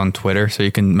responds on Twitter, so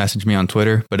you can message me on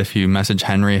Twitter. But if you message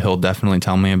Henry, he'll definitely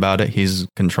tell me about it. He's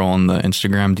controlling the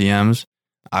Instagram DMs.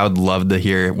 I would love to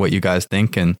hear what you guys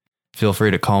think, and feel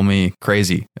free to call me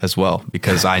crazy as well,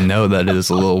 because I know that it is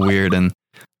a little weird and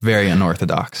very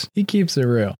unorthodox. He keeps it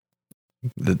real.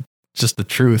 Just the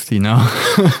truth, you know?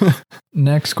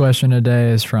 Next question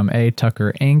today is from A.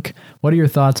 Tucker Inc. What are your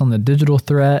thoughts on the digital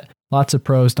threat? Lots of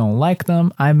pros don't like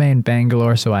them. I main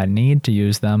Bangalore, so I need to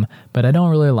use them, but I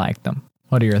don't really like them.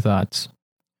 What are your thoughts?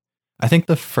 I think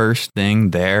the first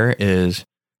thing there is,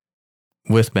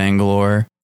 with Bangalore,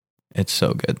 it's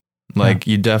so good. Like,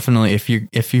 you definitely,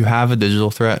 if you have a digital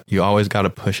threat, you always got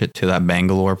to push it to that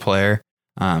Bangalore player.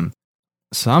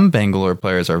 Some Bangalore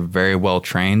players are very well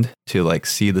trained to like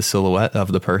see the silhouette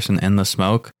of the person in the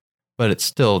smoke, but it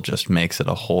still just makes it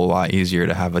a whole lot easier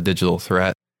to have a digital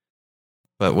threat.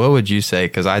 But what would you say?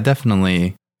 Because I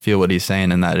definitely feel what he's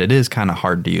saying in that it is kind of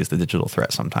hard to use the digital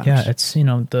threat sometimes. Yeah, it's, you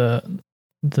know,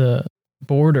 the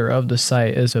border of the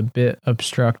site is a bit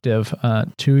obstructive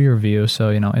to your view. So,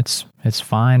 you know, it's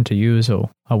fine to use a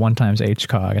 1x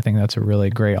HCOG. I think that's a really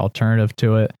great alternative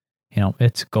to it. You know,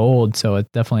 it's gold, so it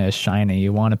definitely is shiny.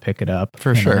 You want to pick it up.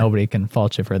 For sure. Nobody can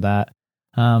fault you for that.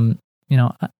 You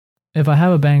know, if I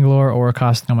have a Bangalore or a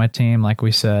Caustic on my team, like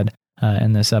we said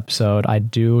in this episode, I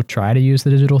do try to use the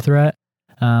digital threat.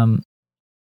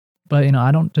 But, you know,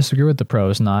 I don't disagree with the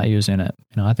pros not using it.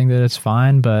 You know, I think that it's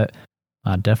fine, but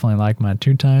I definitely like my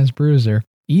 2x bruiser,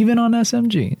 even on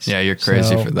SMGs. Yeah, you're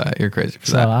crazy for that. You're crazy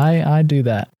for that. So I do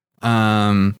that.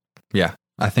 Yeah,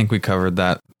 I think we covered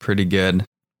that pretty good.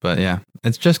 But yeah,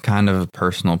 it's just kind of a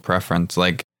personal preference.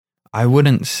 Like, I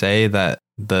wouldn't say that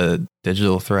the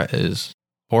digital threat is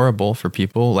horrible for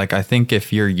people. Like, I think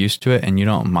if you're used to it and you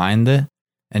don't mind it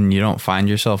and you don't find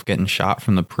yourself getting shot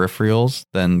from the peripherals,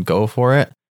 then go for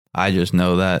it. I just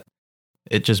know that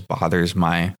it just bothers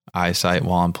my eyesight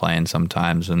while I'm playing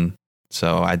sometimes. And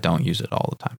so I don't use it all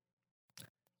the time.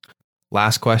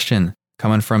 Last question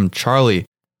coming from Charlie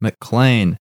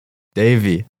McLean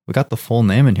Davey. We got the full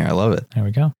name in here. I love it. There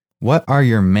we go. What are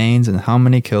your mains and how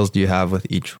many kills do you have with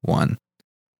each one?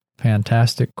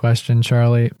 Fantastic question,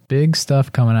 Charlie. Big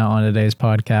stuff coming out on today's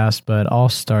podcast, but I'll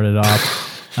start it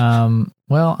off.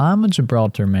 Well, I'm a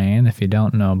Gibraltar main, if you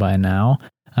don't know by now.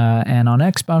 And on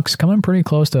Xbox, coming pretty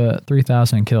close to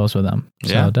 3,000 kills with them.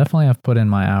 So definitely I've put in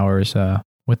my hours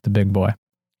with the big boy.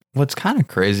 What's kind of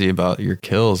crazy about your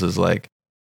kills is like,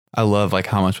 I love like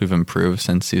how much we've improved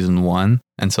since season 1.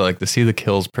 And so like to see the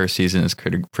kills per season is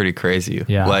pretty crazy.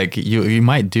 Yeah. Like you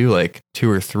might do like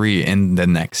 2 or 3 in the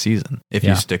next season if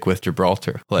you stick with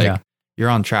Gibraltar. Like you're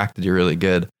on track to do really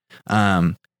good.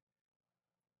 Charlie,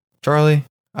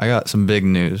 I got some big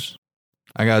news.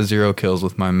 I got 0 kills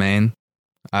with my main.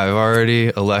 I've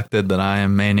already elected that I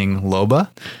am maining Loba.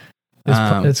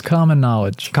 It's common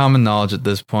knowledge. Common knowledge at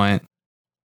this point.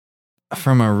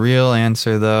 From a real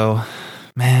answer though,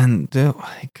 man, dude,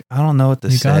 like, I don't know what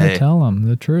to say. You gotta tell them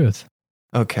the truth.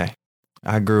 Okay.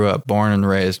 I grew up, born and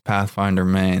raised Pathfinder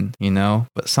main, you know?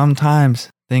 But sometimes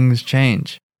things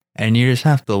change and you just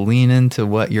have to lean into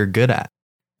what you're good at.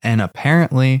 And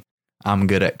apparently, I'm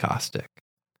good at Caustic.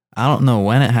 I don't know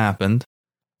when it happened,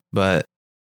 but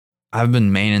I've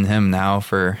been maining him now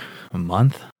for a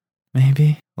month,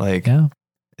 maybe. Like,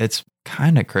 it's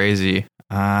kind of crazy.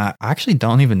 I actually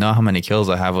don't even know how many kills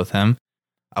I have with him.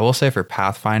 I will say for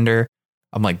Pathfinder,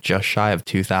 I'm like just shy of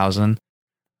 2,000.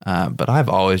 But I've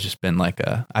always just been like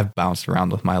I've bounced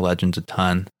around with my legends a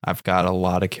ton. I've got a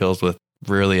lot of kills with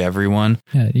really everyone.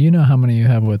 Yeah, you know how many you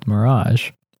have with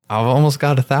Mirage. I've almost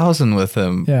got 1,000 with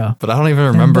him. Yeah. But I don't even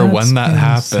remember when that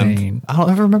happened. I don't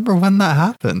ever remember when that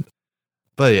happened.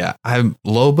 But yeah, I'm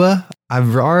Loba.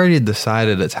 I've already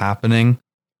decided it's happening.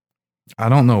 I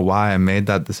don't know why I made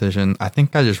that decision. I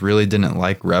think I just really didn't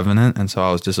like Revenant, and so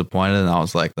I was disappointed, and I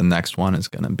was like, the next one is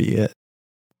going to be it.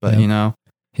 But, you know.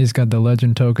 He's got the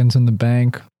legend tokens in the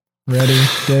bank. Ready,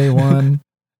 day one.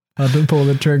 About to pull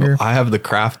the trigger. I have the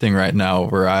crafting right now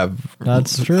where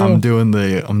That's true. I'm doing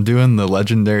the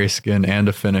legendary skin and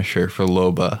a finisher for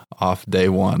Loba off day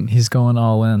one. He's going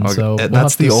all in. Okay. So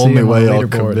that's the only way I'll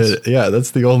commit. Yeah,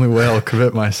 that's the only way I'll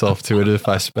commit myself to it if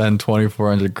I spend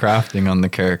 2,400 crafting on the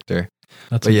character.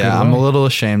 But yeah, I'm a little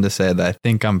ashamed to say that I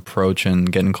think I'm approaching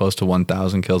getting close to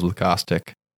 1,000 kills with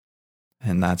Caustic.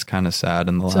 And that's kind of sad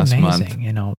in the last month.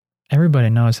 You know, everybody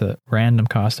knows that random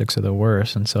Caustics are the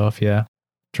worst. And so if you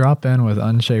drop in with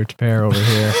Unshaped Pear over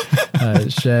here,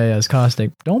 Shay as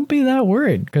Caustic, don't be that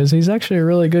worried because he's actually a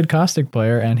really good Caustic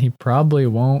player and he probably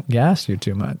won't gas you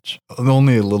too much.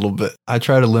 Only a little bit. I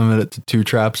try to limit it to 2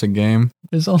 traps a game.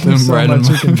 There's only so much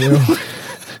you can do.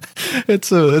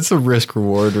 It's a risk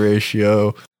reward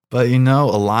ratio. But you know,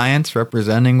 Alliance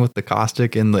representing with the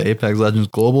Caustic in the Apex Legends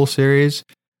Global Series,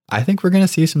 I think we're going to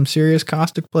see some serious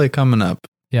Caustic play coming up.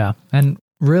 Yeah, and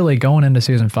really going into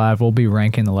Season 5, we'll be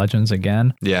ranking the Legends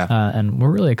again. Yeah. And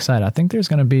we're really excited. I think there's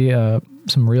going to be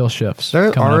some real shifts.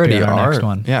 There already up here, are. Next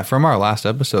one. Yeah, from our last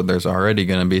episode, there's already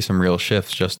going to be some real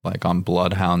shifts just like on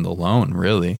Bloodhound alone,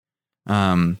 really.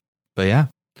 But yeah,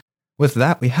 with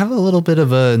that, we have a little bit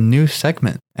of a new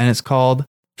segment, and it's called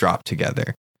Drop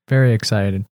Together. Very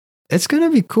excited. It's going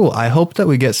to be cool. I hope that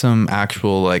we get some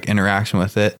actual like interaction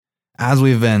with it. As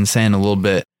we've been saying a little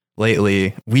bit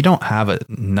lately, we don't have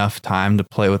enough time to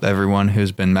play with everyone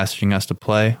who's been messaging us to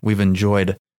play. We've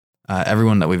enjoyed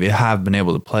everyone that we have been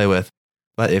able to play with.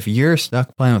 But if you're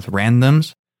stuck playing with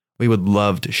randoms, we would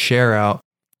love to share out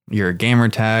your gamer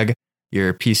tag,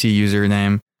 your PC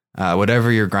username,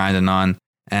 whatever you're grinding on.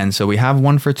 And so we have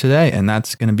one for today, and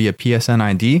that's going to be a PSN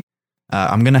ID.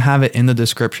 I'm going to have it in the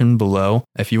description below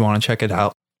if you want to check it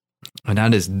out. And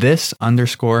that is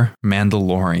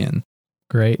this_Mandalorian.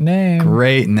 Great name.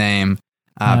 Great name.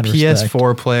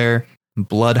 PS4 player,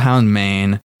 Bloodhound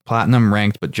main, platinum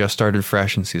ranked, but just started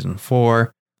fresh in Season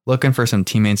 4. Looking for some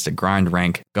teammates to grind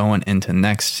rank going into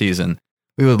next season.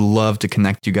 We would love to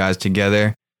connect you guys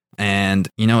together. And,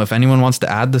 you know, if anyone wants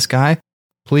to add this guy,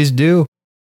 please do.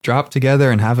 Drop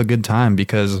together and have a good time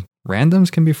because randoms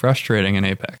can be frustrating in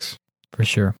Apex. For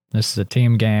sure. This is a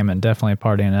team game and definitely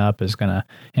partying up is going to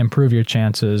improve your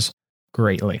chances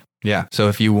greatly. Yeah. So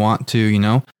if you want to, you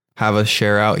know, have us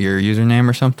share out your username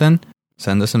or something,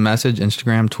 send us a message,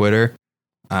 Instagram, Twitter,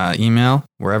 email,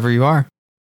 wherever you are.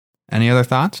 Any other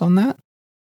thoughts on that?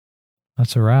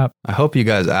 That's a wrap. I hope you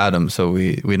guys add him so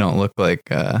we don't look like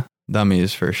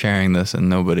dummies for sharing this and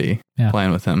nobody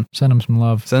playing with him. Send him some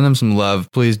love. Send him some love.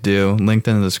 Please do. Linked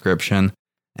in the description.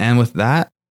 And with that,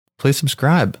 please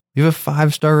subscribe. Leave a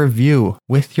 5-star review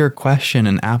with your question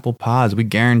in Apple Pods. We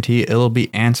guarantee it'll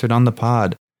be answered on the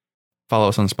pod. Follow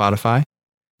us on Spotify.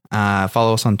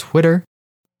 Follow us on Twitter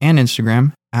and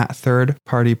Instagram at Third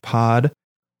Party Pod.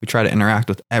 We try to interact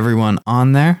with everyone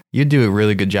on there. You do a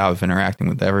really good job of interacting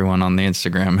with everyone on the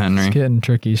Instagram, Henry. It's getting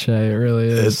tricky, Shay. It really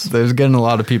is. There's getting a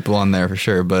lot of people on there for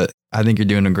sure, but I think you're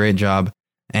doing a great job.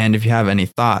 And if you have any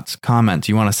thoughts, comments,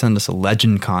 you want to send us a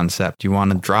legend concept, you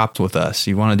want to drop with us,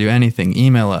 you want to do anything,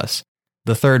 email us,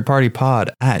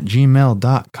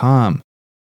 thethirdpartypod@gmail.com.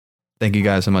 Thank you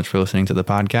guys so much for listening to the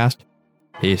podcast.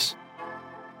 Peace.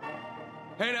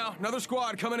 Hey now, another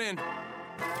squad coming in.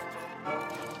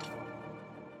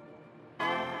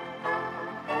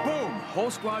 Boom, whole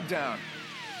squad down.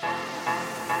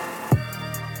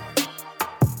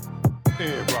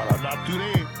 Hey, brother, not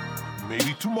today.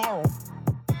 Maybe tomorrow.